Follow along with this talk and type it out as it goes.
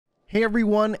Hey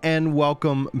everyone, and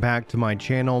welcome back to my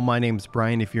channel. My name's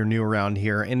Brian if you're new around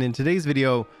here, and in today's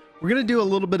video we're going to do a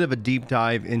little bit of a deep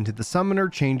dive into the summoner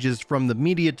changes from the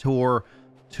media tour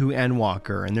to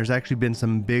Endwalker. And there's actually been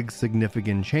some big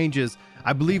significant changes.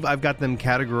 I believe I've got them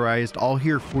categorized all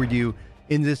here for you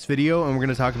in this video, and we're going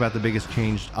to talk about the biggest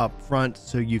change up front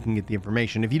so you can get the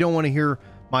information. If you don't want to hear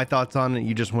my thoughts on it,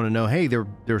 you just want to know, hey,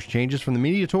 there's changes from the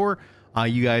media tour,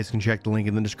 you guys can check the link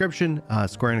in the description.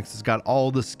 Square Enix has got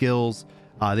all the skills.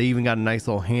 They even got a nice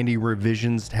little handy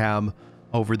revisions tab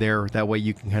over there. That way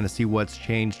you can kind of see what's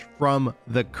changed from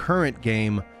the current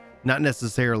game, not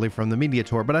necessarily from the media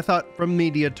tour. But I thought from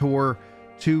media tour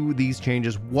to these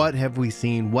changes, what have we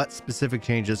seen? What specific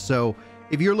changes? So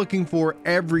if you're looking for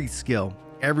every skill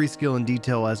in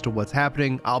detail as to what's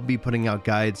happening, I'll be putting out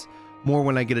guides more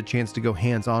when I get a chance to go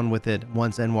hands-on with it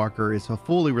once Endwalker is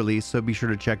fully released. So be sure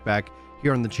to check back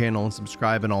here on the channel and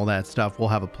subscribe and all that stuff. We'll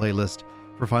have a playlist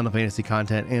for Final Fantasy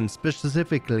content and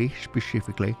specifically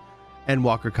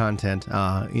Endwalker content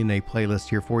in a playlist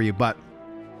here for you. But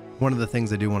one of the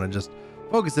things I do want to just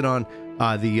focus it on,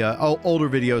 the older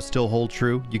videos still hold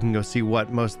true. You can go see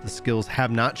what most of the skills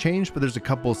have not changed, but there's a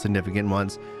couple of significant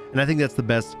ones, and I think that's the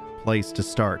best place to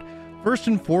start. First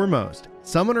and foremost,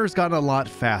 Summoner's gotten a lot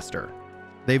faster.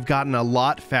 They've gotten a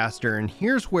lot faster, and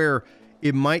here's where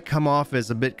it might come off as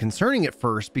a bit concerning at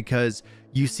first, because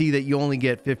you see that you only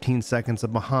get 15 seconds of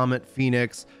Bahamut,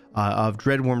 Phoenix, of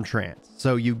Dreadworm Trance.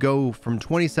 So you go from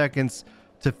 20 seconds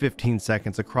to 15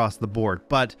 seconds across the board.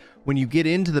 But when you get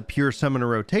into the pure summoner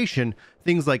rotation,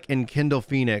 things like Enkindle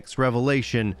Phoenix,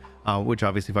 Revelation, which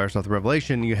obviously fires off the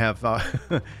Revelation, you have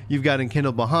you've got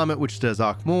Enkindle Bahamut, which does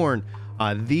Akmorn.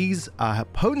 These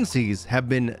potencies have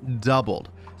been doubled.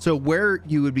 So where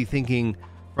you would be thinking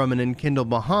from an Enkindle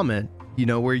Bahamut, you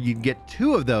know, where you get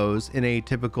two of those in a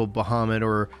typical Bahamut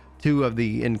or two of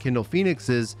the Enkindle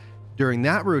Phoenixes during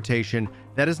that rotation,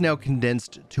 that is now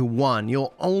condensed to one.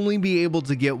 You'll only be able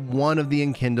to get one of the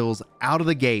Enkindles out of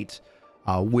the gate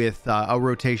with a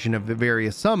rotation of the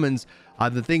various summons.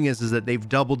 The thing is that they've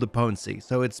doubled the potency.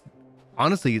 So it's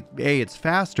honestly, it's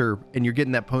faster, and you're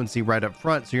getting that potency right up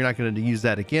front. So you're not going to use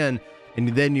that again, and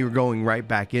then you're going right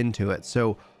back into it.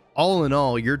 So all in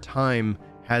all, your time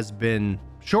has been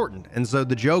shortened. And so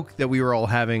the joke that we were all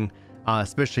having,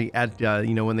 especially at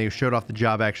when they showed off the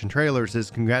job action trailers,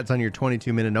 is congrats on your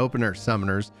 22-minute opener,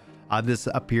 summoners. This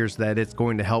appears that it's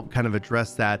going to help kind of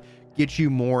address that, get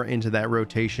you more into that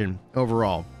rotation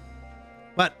overall.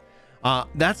 But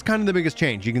that's kind of the biggest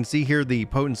change. You can see here the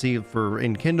potency for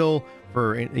Enkindle,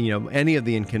 for any of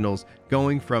the Enkindles,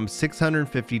 going from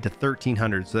 650 to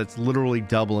 1300. So that's literally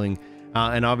doubling.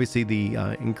 And obviously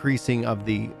the increasing of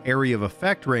the area of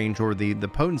effect range, or the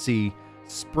potency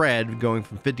spread, going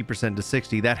from 50% to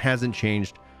 60, that hasn't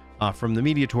changed from the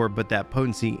media tour, but that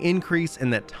potency increase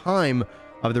and that time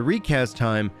of the recast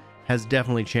time has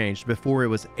definitely changed. Before it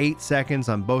was 8 seconds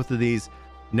on both of these,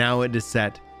 now it is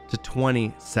set to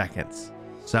 20 seconds.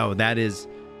 So that is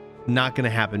not going to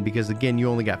happen, because again, you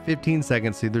only got 15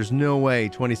 seconds, so there's no way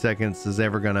 20 seconds is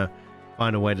ever going to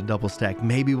find a way to double stack.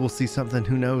 Maybe we'll see something,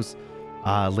 who knows,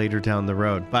 later down the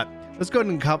road. But let's go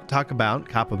ahead and cop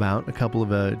about a couple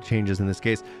of changes in this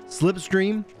case.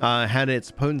 Slipstream had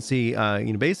its potency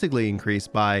basically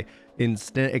increased by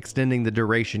extending the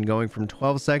duration, going from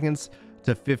 12 seconds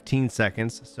to 15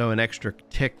 seconds. So an extra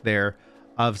tick there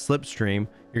of Slipstream.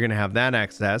 You're going to have that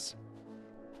access.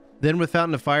 Then with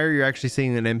Fountain of Fire, you're actually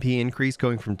seeing an MP increase,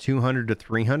 going from 200 to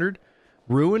 300.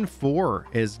 Ruin 4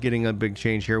 is getting a big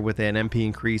change here with an MP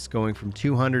increase, going from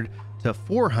 200 to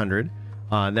 400.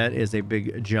 That is a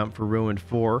big jump for Ruin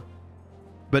 4,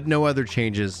 but no other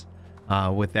changes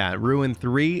with that. Ruin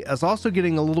 3 is also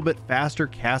getting a little bit faster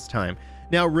cast time.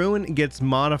 Now, Ruin gets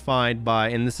modified by,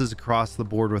 and this is across the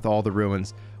board with all the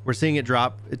Ruins, we're seeing it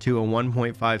drop to a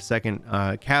 1.5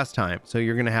 second cast time. So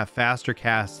you're going to have faster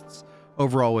casts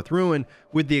overall with Ruin,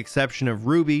 with the exception of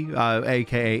Ruby,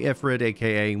 aka Ifrit,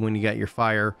 aka when you got your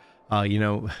fire,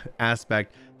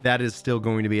 aspect. That is still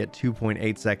going to be at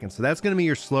 2.8 seconds. So that's going to be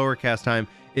your slower cast time.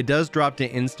 It does drop to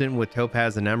instant with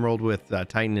Topaz and Emerald, with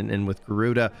Titan and with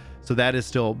Garuda. So that is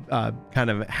still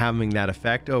kind of having that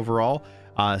effect overall.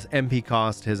 MP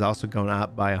cost has also gone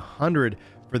up by 100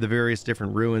 for the various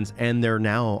different Ruins, and they're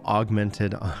now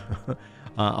augmented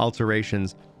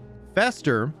alterations.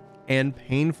 Fester and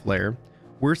Pain Flare,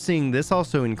 we're seeing this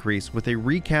also increase with a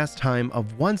recast time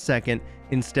of 1 second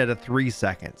instead of 3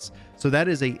 seconds. So that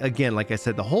is again, like I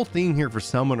said, the whole theme here for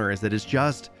Summoner is that it's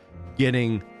just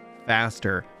getting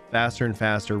faster and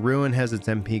faster. Ruin has its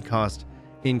MP cost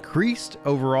increased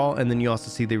overall, and then you also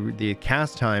see the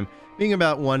cast time being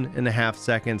about 1.5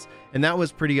 seconds. And that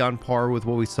was pretty on par with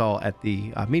what we saw at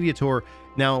the media tour.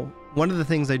 Now, one of the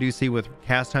things I do see with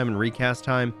cast time and recast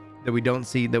time that we don't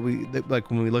see, that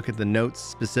like when we look at the notes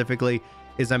specifically,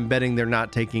 is I'm betting they're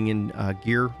not taking in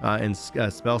gear and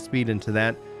spell speed into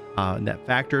that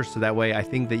factor. So that way I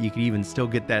think that you could even still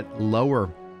get that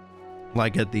lower,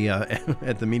 like at the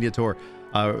at the media tour.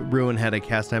 Ruin had a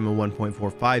cast time of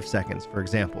 1.45 seconds, for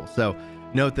example. So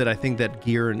note that I think that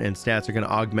gear and stats are going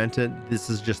to augment it. This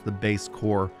is just the base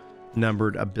core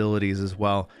numbered abilities as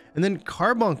well. And then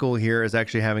Carbuncle here is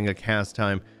actually having a cast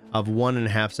time of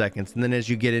 1.5 seconds. And then as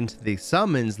you get into the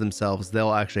summons themselves,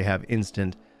 they'll actually have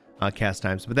instant cast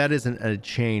times. But that isn't a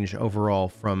change overall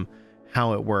from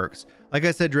how it works. Like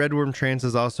I said, Dreadworm Trance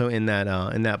is also in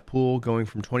that pool, going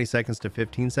from 20 seconds to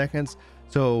 15 seconds.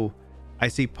 So I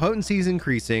see potencies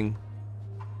increasing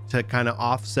to kind of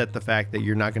offset the fact that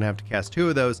you're not going to have to cast 2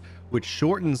 of those, which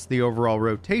shortens the overall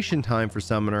rotation time for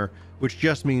Summoner, which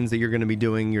just means that you're going to be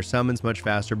doing your summons much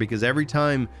faster, because every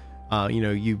time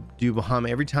you do Bahamut,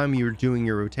 every time you're doing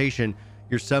your rotation,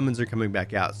 your summons are coming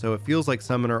back out. So it feels like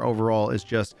Summoner overall is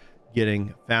just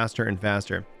getting faster and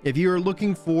faster. If you're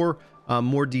looking for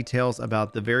more details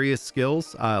about the various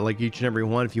skills, like each and every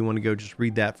one, if you want to go just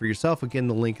read that for yourself, again,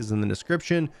 the link is in the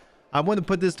description. I want to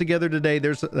put this together today.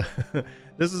 This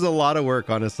is a lot of work,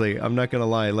 honestly. I'm not gonna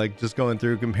lie, like just going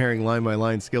through, comparing line by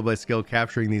line, skill by skill,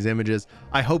 capturing these images.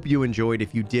 I hope you enjoyed.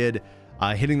 If you did,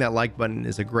 hitting that like button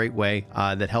is a great way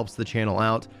that helps the channel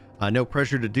out. No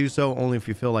pressure to do so, only if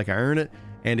you feel like I earn it.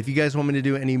 And if you guys want me to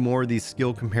do any more of these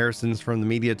skill comparisons from the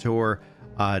media tour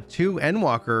to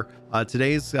Endwalker,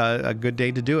 today's a good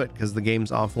day to do it because the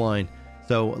game's offline.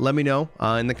 So let me know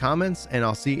in the comments, and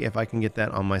I'll see if I can get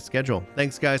that on my schedule.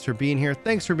 Thanks guys for being here.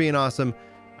 Thanks for being awesome.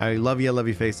 I love you. I love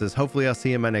you faces. Hopefully I'll see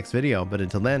you in my next video. But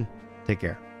until then, take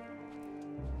care.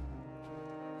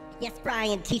 Yes,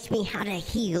 Brian, teach me how to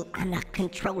heal on a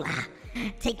controller.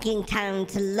 Taking time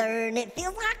to learn, it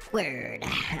feels awkward.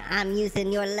 I'm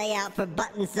using your layout for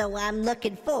buttons, so I'm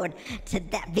looking forward to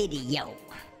that video.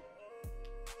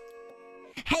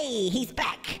 Hey, he's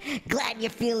back. Glad you're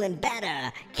feeling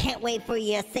better. Can't wait for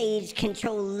your Sage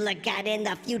controller guide in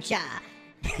the future.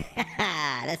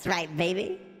 That's right,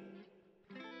 baby.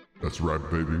 That's right,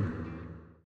 baby.